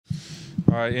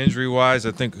All right, injury-wise,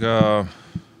 I think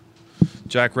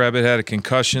Jack Rabbit had a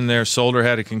concussion there. Solder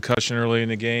had a concussion early in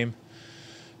the game.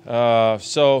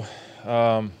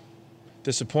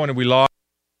 Disappointed we lost.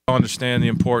 I understand the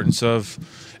importance of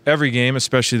every game,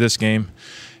 especially this game.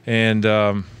 And,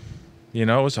 it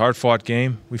was a hard-fought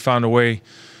game. We found a way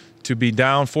to be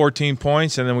down 14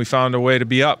 points, and then we found a way to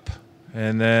be up.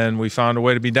 And then we found a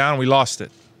way to be down, and we lost it.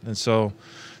 And so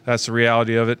that's the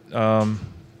reality of it.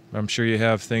 I'm sure you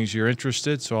have things you're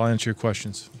interested, so I'll answer your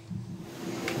questions.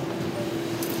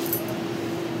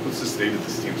 What's the state of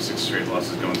this team's 6 straight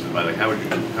losses going to the bye? Like, how would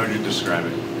you describe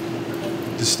it?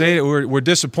 The state, we're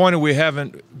disappointed we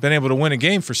haven't been able to win a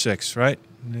game for 6, right?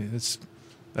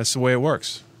 That's the way it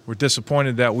works. We're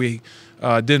disappointed that we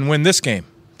didn't win this game.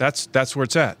 That's where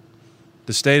it's at.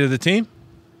 The state of the team,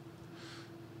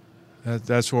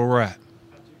 that's where we're at.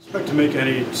 Expect to make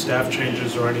any staff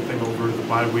changes or anything over the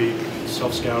bye week,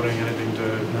 self-scouting, anything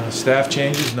to... Staff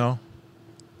changes, no.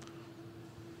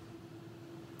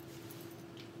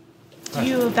 Do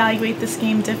you evaluate this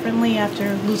game differently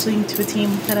after losing to a team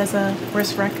that has a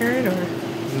worse record? Or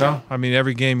no, I mean,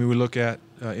 every game we look at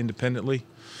independently.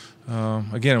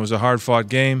 Again, it was a hard-fought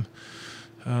game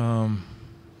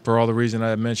for all the reasons I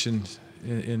had mentioned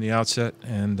in the outset,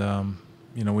 and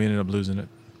we ended up losing it.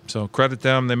 So credit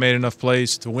them; they made enough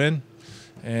plays to win,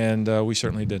 and we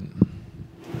certainly didn't.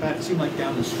 Pat, it seemed like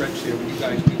down the stretch there when you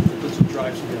guys put some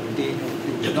drives together, Daniel,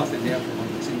 there was nothing there for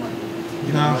him. It seemed like.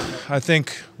 No, I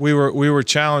think we were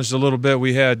challenged a little bit.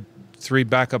 We had 3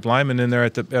 backup linemen in there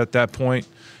at that point,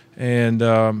 and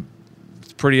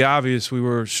it's pretty obvious we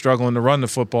were struggling to run the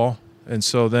football. And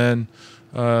so then,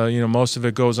 most of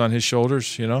it goes on his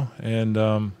shoulders,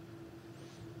 and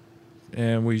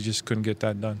we just couldn't get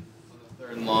that done.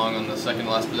 Third and long on the second to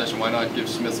last possession. Why not give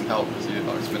Smith some help? Because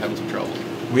he's been having some trouble.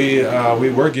 We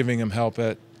were giving him help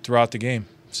throughout the game.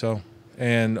 So,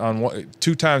 and on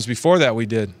 2 times before that we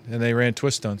did, and they ran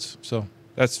twist stunts. So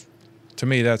to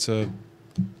me, that's a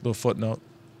little footnote.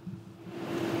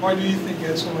 Why do you think you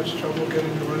had so much trouble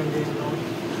getting the running game going?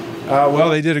 Well,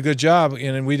 they did a good job,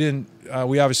 and we didn't.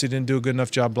 We obviously didn't do a good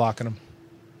enough job blocking them.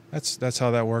 That's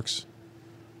how that works.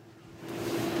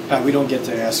 Pat, we don't get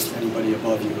to ask anybody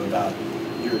above you about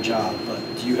your job, but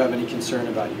do you have any concern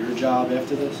about your job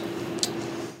after this?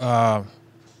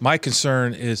 My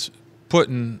concern is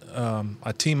putting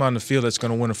a team on the field that's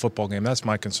going to win a football game. That's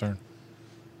my concern.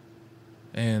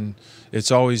 And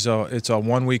it's always it's a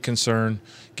 1-week concern,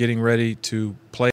 getting ready to play.